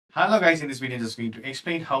Hello guys, in this video I'm just going to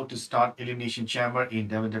explain how to start Elimination Chamber in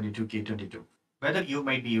WWE 2K22. Whether you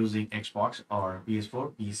might be using Xbox or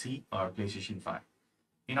PS4, PC or PlayStation 5.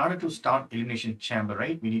 In order to start Elimination Chamber,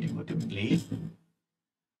 right, we need to go to Play.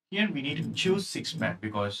 Here we need to choose 6-man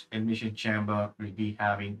because Elimination Chamber will be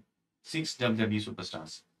having 6 WWE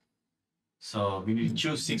superstars. So we need to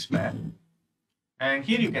choose 6-man. And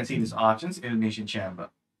here you can see these options, Elimination Chamber.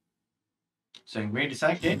 So I'm going to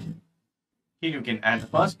select it. Here you can add the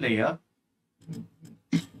first player.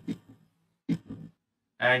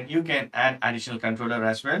 And you can add additional controller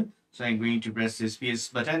as well. So I'm going to press this PS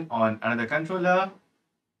button on another controller.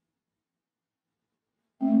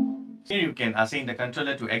 Here you can assign the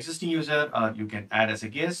controller to existing user or you can add as a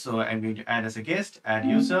guest. So I'm going to add as a guest, add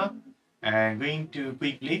user. And going to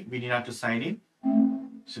quickly, we need not to sign in.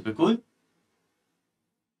 Super cool.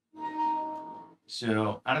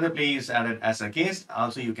 So another player is added as a guest.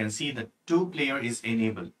 Also, you can see the 2-player is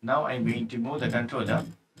enabled. Now I'm going to move the controller.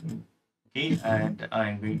 Okay, and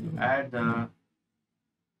I'm going to add the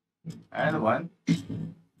another one.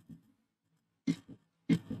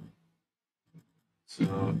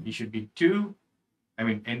 So it should be 2. I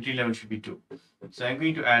mean, entry level should be 2. So I'm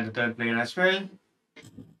going to add the 3rd player as well.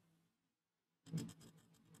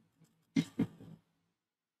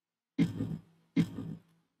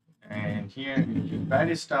 And here we choose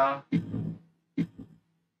Barista.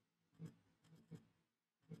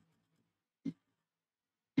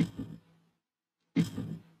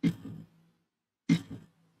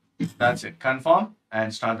 That's it. Confirm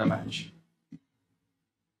and start the match.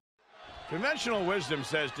 Conventional wisdom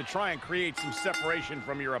says to try and create some separation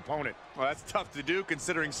from your opponent. Well, that's tough to do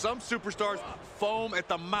considering some superstars foam at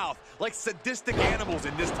the mouth like sadistic animals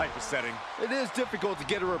in this type of setting. It is difficult to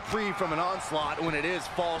get a reprieve from an onslaught when it is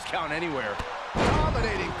falls count anywhere.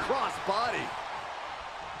 Dominating crossbody.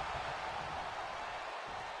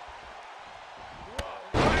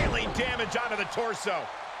 Piling damage onto the torso.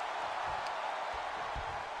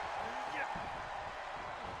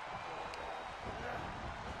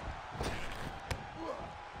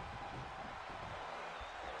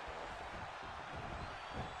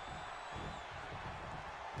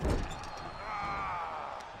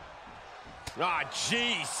 Ah,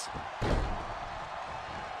 jeez.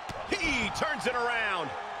 He turns it around.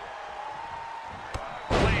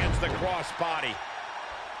 Lands the crossbody.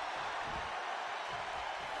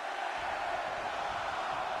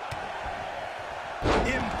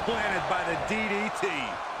 Implanted by the DDT.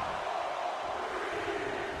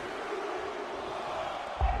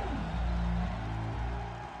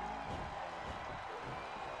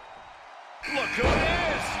 Look who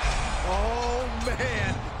it is. Oh,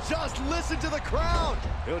 man. Just listen to the crowd.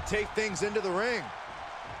 He'll take things into the ring.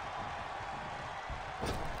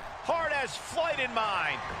 Hard has flight in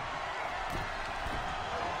mind.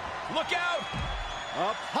 Look out.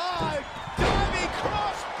 Up high. Diving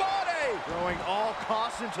crossbody. Throwing all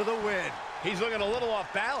caution to the wind. He's looking a little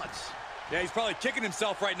off balance. Yeah, he's probably kicking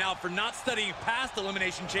himself right now for not studying past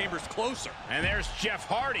Elimination Chambers closer. And there's Jeff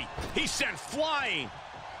Hardy. He's sent flying.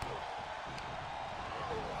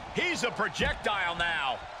 He's a projectile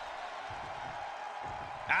now.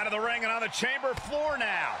 Out of the ring and on the chamber floor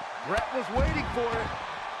now. Brett was waiting for it.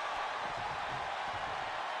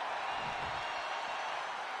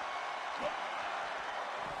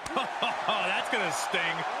 Oh, that's gonna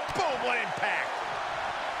sting. Boom, what impact.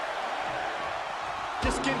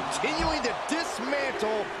 Just continuing to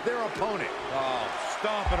dismantle their opponent. Oh,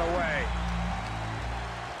 stomping away.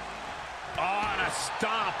 On a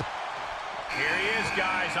stomp. Here he is,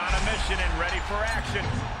 guys, on a mission and ready for action.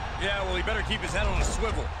 Yeah, well, he better keep his head on a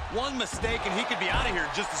swivel. One mistake and he could be out of here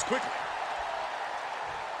just as quickly.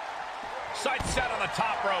 Sight set on the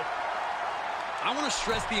top rope. I want to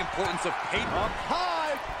stress the importance of paper. Up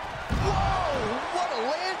high. Whoa, what a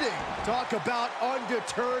landing. Talk about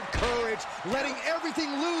undeterred courage, letting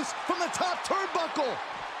everything loose from the top turnbuckle.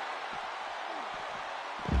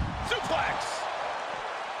 Suplex.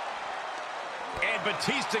 And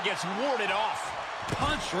Batista gets warded off.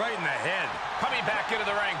 Punch right in the head. Coming back into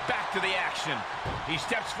the ring, back to the action. He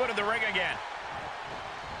steps foot in the ring again.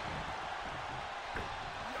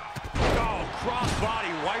 Oh,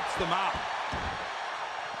 crossbody wipes them out.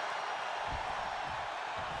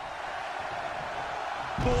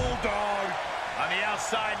 Bulldog on the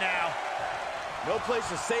outside now. No place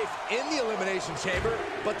is safe in the Elimination Chamber,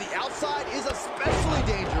 but the outside is especially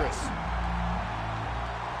dangerous.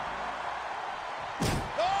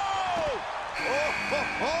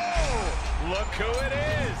 Look who it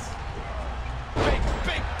is.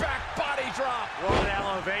 Big back body drop. What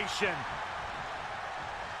elevation.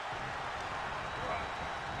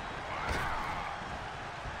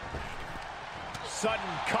 sudden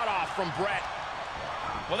cutoff from Brett.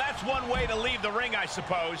 Well, that's one way to leave the ring, I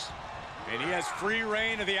suppose. And he has free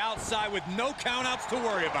reign to the outside with no countouts to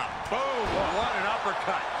worry about. Boom! What an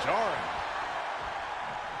uppercut. Jarring.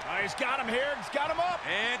 He's got him here. He's got him up.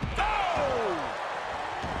 And oh!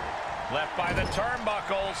 Left by the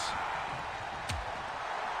turnbuckles.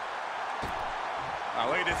 oh,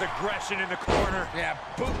 look at his aggression in the corner. Yeah,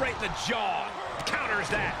 boot right in the jaw. Counters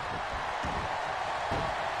that.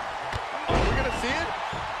 Oh, we're going to see it?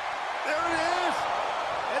 There it is!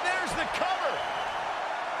 And there's the cover.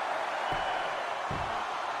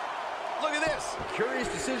 Look at this. Curious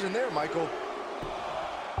decision there, Michael.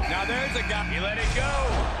 Now there's a guy. He let it go.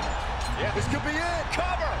 Yeah, this could be it.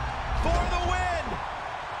 Cover for the win.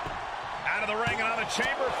 Out of the ring and on the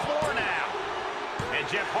chamber floor now. And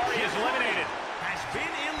Jeff Hardy is eliminated. Has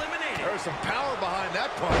been eliminated. There's some power behind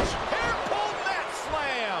that punch. Hair pulled mat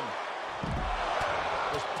slam.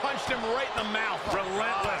 Just punched him right in the mouth.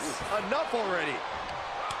 Relentless. Enough already.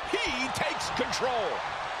 He takes control.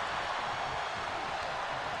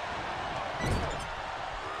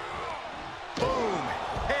 Boom.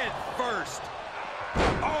 Head first.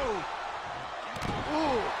 Oh.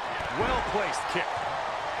 Ooh. Well-placed kick.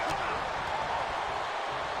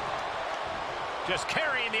 Just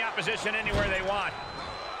carrying the opposition anywhere they want.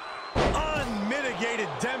 Unmitigated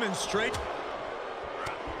demonstrate.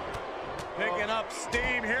 Picking up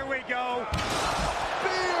steam. Here we go.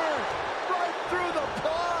 Spear! Right through the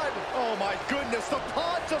pod! Oh my goodness, the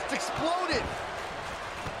pod just exploded!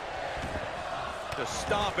 Just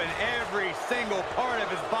stomping every single part of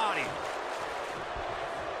his body.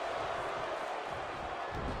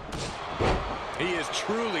 He is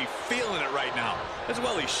truly feeling it right now. As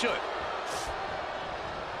well he should.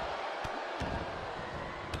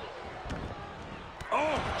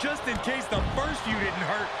 Oh, just in case the first few didn't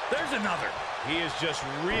hurt, there's another. He is just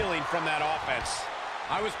reeling from that offense.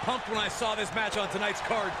 I was pumped when I saw this match on tonight's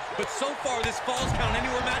card, but so far this Falls Count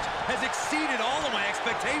Anywhere match has exceeded all of my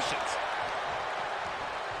expectations.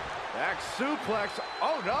 Back suplex.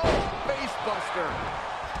 Oh no! Face buster.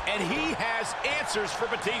 And he has answers for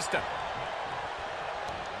Batista.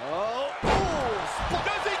 Oh, ooh.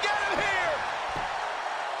 Does he get him here?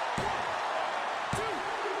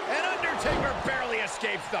 And Undertaker barely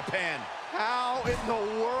escapes the pin. How in the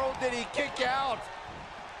world did he kick out?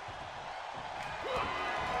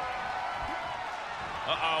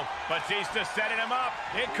 Uh-oh, Batista setting him up.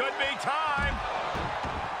 It could be time.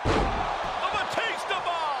 The Batista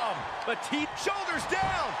bomb. Batista, shoulders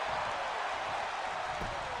down.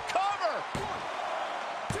 Cover.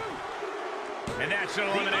 And that's an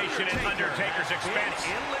elimination at Undertaker's expense.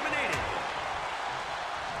 Eliminated.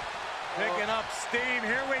 Picking up steam.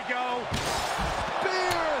 Here we go.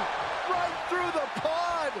 Spear right through the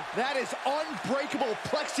pod. That is unbreakable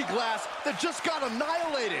plexiglass that just got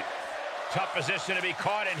annihilated. Tough position to be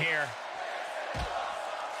caught in here.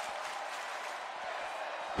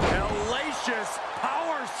 Hellacious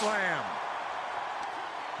power slam.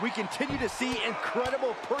 We continue to see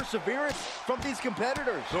incredible perseverance from these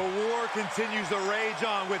competitors. The war continues to rage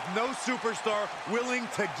on with no superstar willing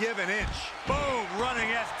to give an inch. Boom, running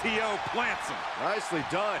STO plants him. Nicely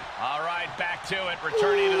done. All right, back to it,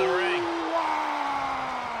 returning to the ring.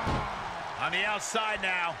 On the outside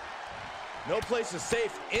now. No place is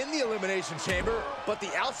safe in the Elimination Chamber, but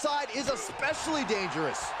the outside is especially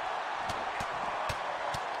dangerous.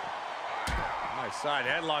 Nice side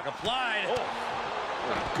headlock applied.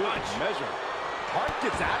 Oh, good measure. Hart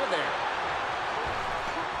gets out of there.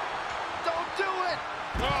 Don't do it!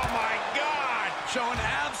 Oh, my God! Showing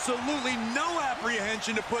absolutely no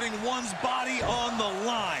apprehension to putting one's body on the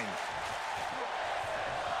line.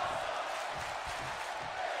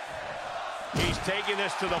 He's taking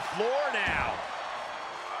this to the floor now.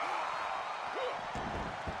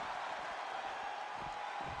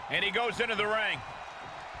 And he goes into the ring.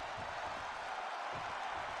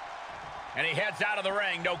 And he heads out of the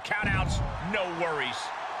ring. No countouts, no worries.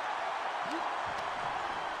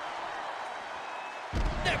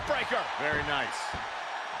 Neckbreaker. Very nice.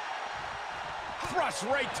 Thrust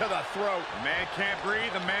right to the throat. The man can't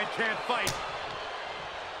breathe, the man can't fight.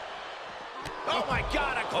 Oh, my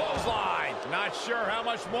God, a clothesline. Not sure how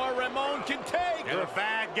much more Ramon can take. The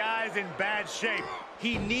bad guy's in bad shape.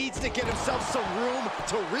 He needs to get himself some room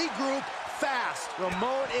to regroup fast.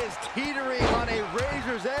 Ramon is teetering on a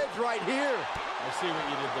razor's edge right here. I see what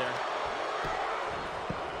you did there.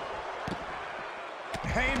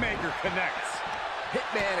 Haymaker connects.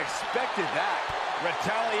 Hitman expected that.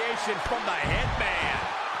 Retaliation from the Hitman.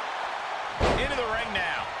 Into the ring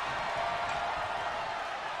now.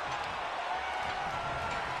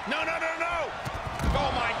 No, no, no, no.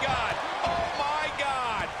 Oh, my God. Oh, my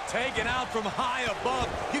taken out from high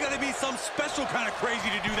above. You got to be some special kind of crazy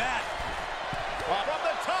to do that. From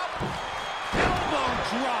the top. Elbow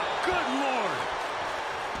drop. Good Lord.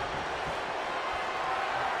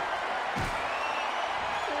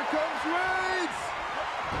 Here comes Reigns.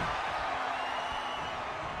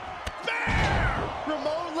 There!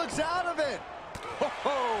 Ramon looks out of it.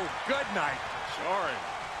 Oh, good night. Sorry.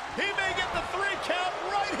 He may get the 3 count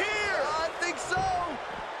right here. I think so.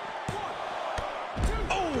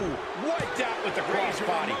 Oh, wiped out with the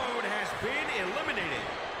crossbody. Ramon has been eliminated.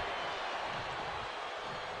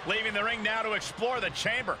 Leaving the ring now to explore the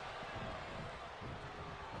chamber.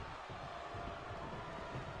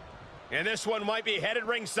 And this one might be headed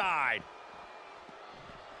ringside.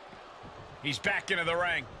 He's back into the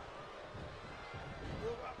ring.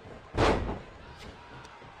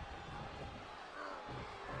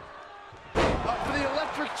 Up for the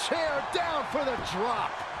electric chair, down for the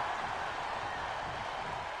drop.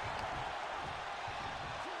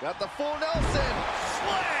 Got the full Nelson.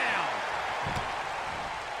 Slam!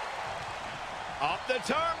 Up the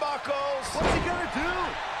turnbuckles. What's he gonna do?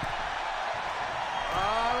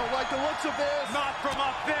 I don't like the looks of this. Not from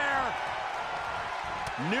up there.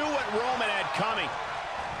 Knew what Roman had coming.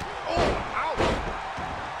 Oh, ouch!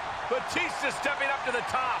 Batista stepping up to the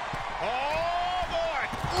top. Oh, boy!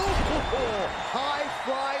 Ooh,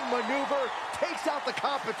 high-flying maneuver takes out the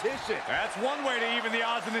competition. That's one way to even the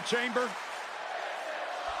odds in the chamber.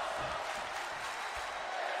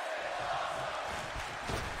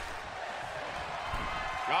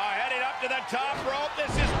 Heading up to the top rope.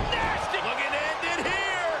 This is nasty. Looking to end it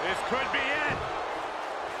here. This could be it.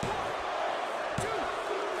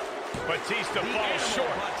 Batista falls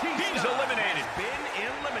short. He's eliminated. Been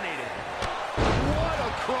eliminated. What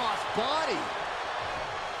a cross body.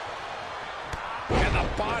 And the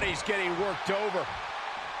body's getting worked over.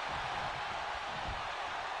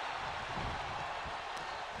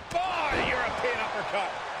 Oh, the European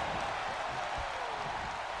uppercut.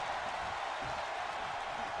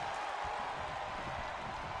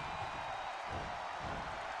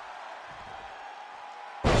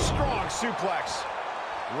 Strong suplex.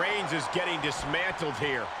 Reigns is getting dismantled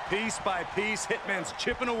here. Piece by piece, Hitman's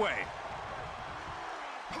chipping away.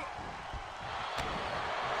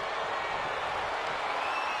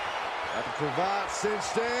 Got the cravat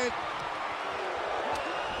cinched in.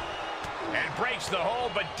 And breaks the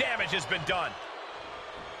hold, but damage has been done.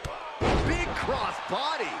 Big cross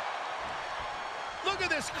body. Look at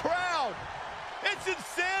this crowd. It's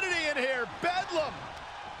insanity in here. Bedlam.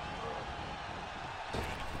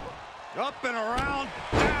 Up and around,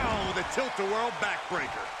 down with a tilt-a-whirl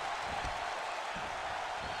backbreaker.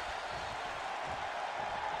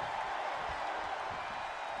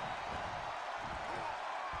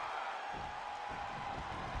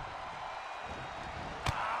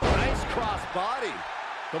 Nice cross body.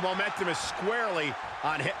 The momentum is squarely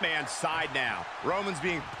on Hitman's side now. Roman's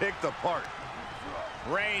being picked apart.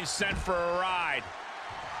 Reigns sent for a ride.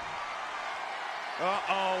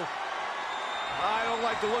 Uh-oh. I don't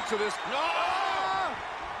like the looks of this. No!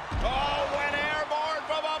 Oh, went airborne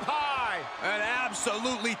from up high. An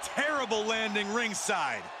absolutely terrible landing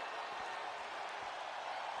ringside.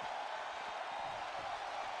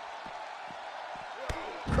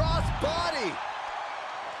 Cross body.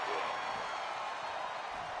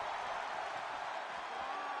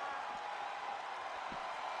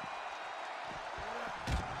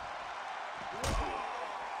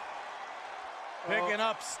 Picking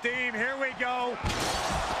up steam. Here we go.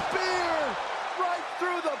 Spear right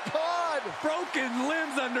through the pod. Broken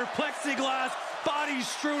limbs under plexiglass. Bodies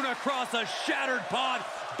strewn across a shattered pod.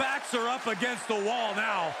 Backs are up against the wall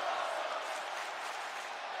now.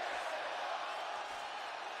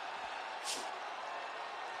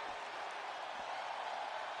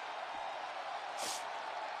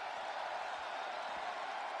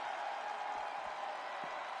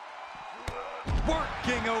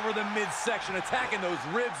 Working over the midsection, attacking those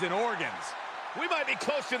ribs and organs. We might be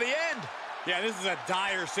close to the end. Yeah, this is a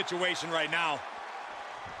dire situation right now.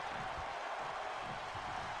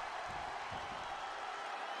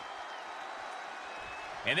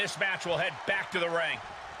 And this match will head back to the ring.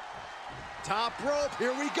 Top rope,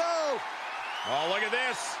 here we go. Oh, look at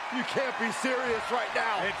this. You can't be serious right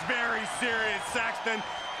now. It's very serious, Saxton.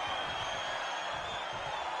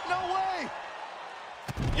 No way.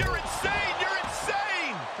 You're insane. You're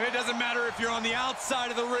insane. It doesn't matter if you're on the outside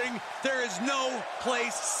of the ring. There is no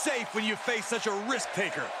place safe when you face such a risk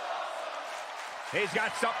taker. He's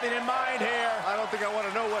got something in mind here. I don't think I want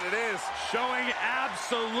to know what it is. Showing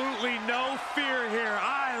absolutely no fear here.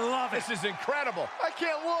 I love it. This is incredible. I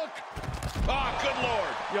can't look. Oh, good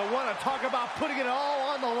Lord. You want to talk about putting it all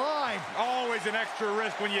on the line. Always an extra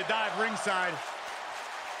risk when you dive ringside.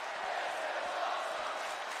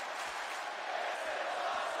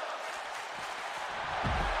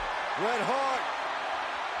 Red Hart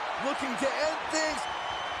looking to end things.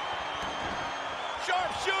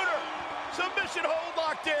 Sharpshooter. Submission hold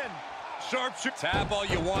locked in. Sharpshooter. Tap all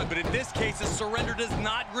you want, but in this case, a surrender does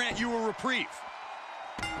not grant you a reprieve.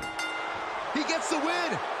 He gets the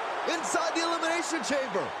win inside the Elimination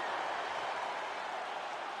Chamber.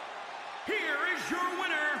 Here is your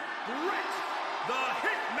winner, Bret the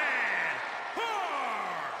Hitman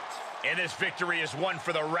Hart. And this victory is one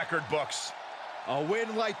for the record books. A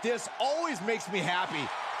win like this always makes me happy.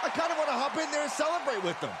 I kind of want to hop in there and celebrate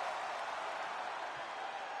with them.